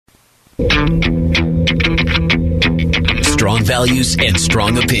Strong values and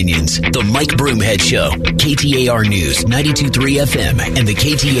strong opinions. The Mike Broomhead Show. KTAR News, 92.3 FM, and the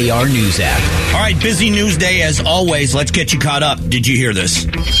KTAR News app. All right, busy news day as always. Let's get you caught up. Did you hear this?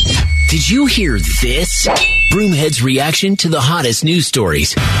 Did you hear this? Broomhead's reaction to the hottest news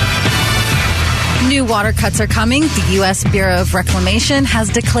stories. New water cuts are coming. The U.S. Bureau of Reclamation has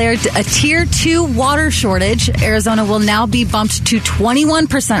declared a Tier 2 water shortage. Arizona will now be bumped to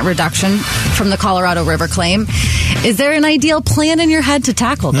 21% reduction from the Colorado River claim. Is there an ideal plan in your head to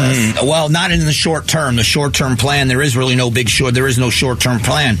tackle this? Well, not in the short term. The short-term plan, there is really no there is no short-term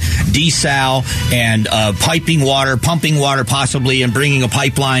plan. Desal and pumping water possibly, and bringing a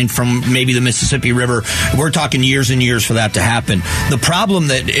pipeline from maybe the Mississippi River. We're talking years and years for that to happen. The problem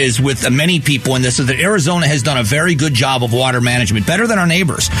that is with many people in this is that Arizona has done a very good job of water management, better than our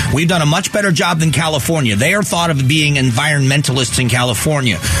neighbors. We've done a much better job than California. They are thought of being environmentalists in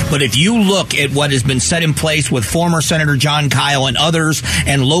California. But if you look at what has been set in place with former Senator John Kyle and others,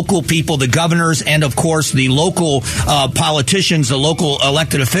 and local people, the governors, and of course the local politicians, the local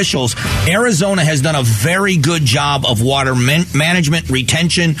elected officials, Arizona has done a very good job of water management,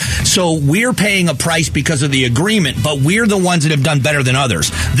 retention. So we're paying a price because of the agreement, but we're the ones that have done better than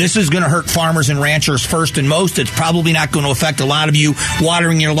others. This is going to hurt farmers and ranchers first and most. It's probably not going to affect a lot of you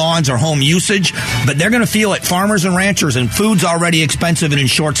watering your lawns or home usage, but they're going to feel it. Farmers and ranchers, and food's already expensive and in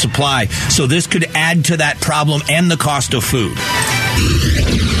short supply. So this could add to that problem and the cost of food.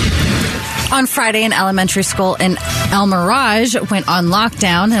 On Friday, an elementary school in El Mirage went on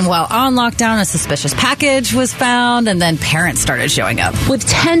lockdown, and while on lockdown, a suspicious package was found, and then parents started showing up. With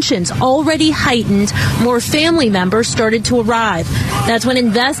tensions already heightened, more family members started to arrive. That's when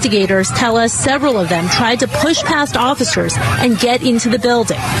investigators tell us several of them tried to push past officers and get into the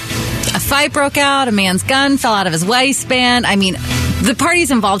building. A fight broke out, a man's gun fell out of his waistband. I mean, the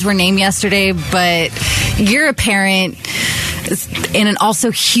parties involved were named yesterday, but you're a parent and an also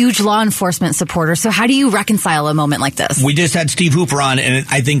huge law enforcement supporter. So how do you reconcile a moment like this? We just had Steve Hooper on, and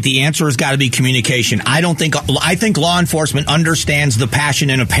I think the answer has got to be communication. I think law enforcement understands the passion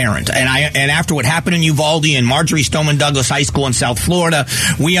in a parent. And after what happened in Uvalde and Marjorie Stoneman Douglas High School in South Florida,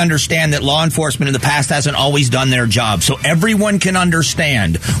 we understand that law enforcement in the past hasn't always done their job. So everyone can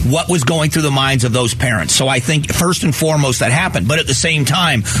understand what was going through the minds of those parents. So I think first and foremost that happened. But at the same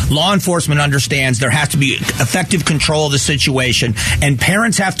time, law enforcement understands there has to be effective control of the situation. And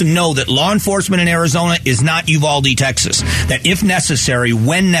parents have to know that law enforcement in Arizona is not Uvalde, Texas. That if necessary,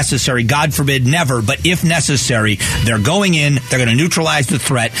 when necessary, God forbid never, but if necessary, they're going in, they're going to neutralize the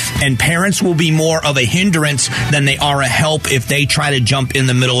threat, and parents will be more of a hindrance than they are a help if they try to jump in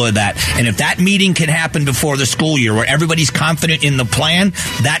the middle of that. And if that meeting can happen before the school year where everybody's confident in the plan,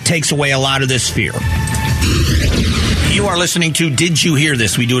 that takes away a lot of this fear. You are listening to Did You Hear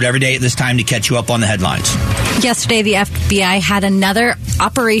This? We do it every day at this time to catch you up on the headlines. Yesterday, the FBI had another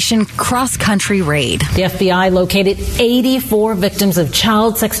Operation Cross Country raid. The FBI located 84 victims of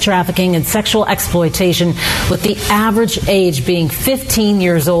child sex trafficking and sexual exploitation, with the average age being 15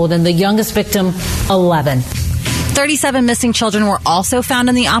 years old and the youngest victim 11. 37 missing children were also found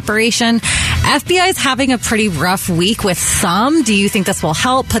in the operation. FBI is having a pretty rough week with some. Do you think this will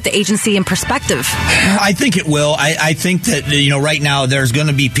help put the agency in perspective? I think it will. I think that, right now there's going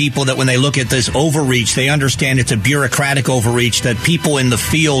to be people that when they look at this overreach, they understand it's a bureaucratic overreach, that people in the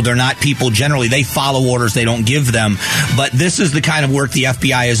field are not people generally. They follow orders, they don't give them. But this is the kind of work the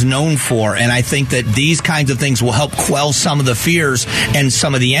FBI is known for. And I think that these kinds of things will help quell some of the fears and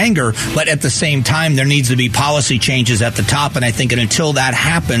some of the anger. But at the same time, there needs to be policy changes at the top. And I think that until that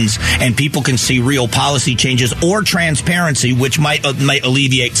happens and people can see real policy changes or transparency, which might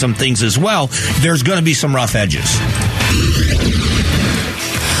alleviate some things as well, there's going to be some rough edges.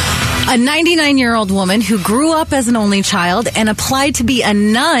 A 99-year-old woman who grew up as an only child and applied to be a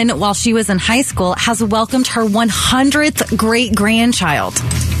nun while she was in high school has welcomed her 100th great-grandchild.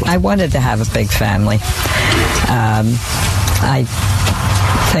 I wanted to have a big family. I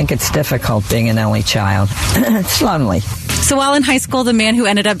think it's difficult being an only child. It's lonely. So while in high school, the man who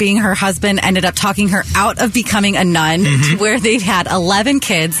ended up being her husband ended up talking her out of becoming a nun, to where they've had 11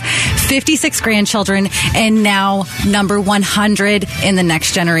 kids, 56 grandchildren, and now number 100 in the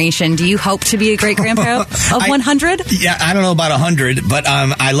next generation. Do you hope to be a great-grandparent of 100? Yeah, I don't know about 100, but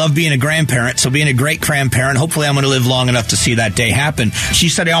I love being a grandparent. So being a great-grandparent, hopefully I'm going to live long enough to see that day happen. She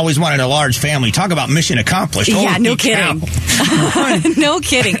said I always wanted a large family. Talk about mission accomplished. Yeah, no kidding. No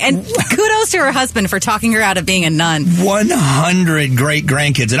kidding. And kudos to her husband for talking her out of being a nun. 100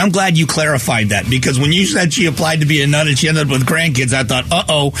 great-grandkids. And I'm glad you clarified that, because when you said she applied to be a nun and she ended up with grandkids, I thought,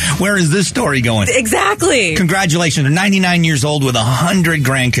 where is this story going? Exactly. Congratulations. 99 years old with 100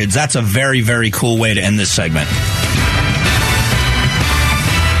 grandkids. That's a very, very cool way to end this segment.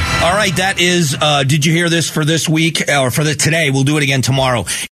 All right, that is, did you hear this for this week or for today? We'll do it again tomorrow.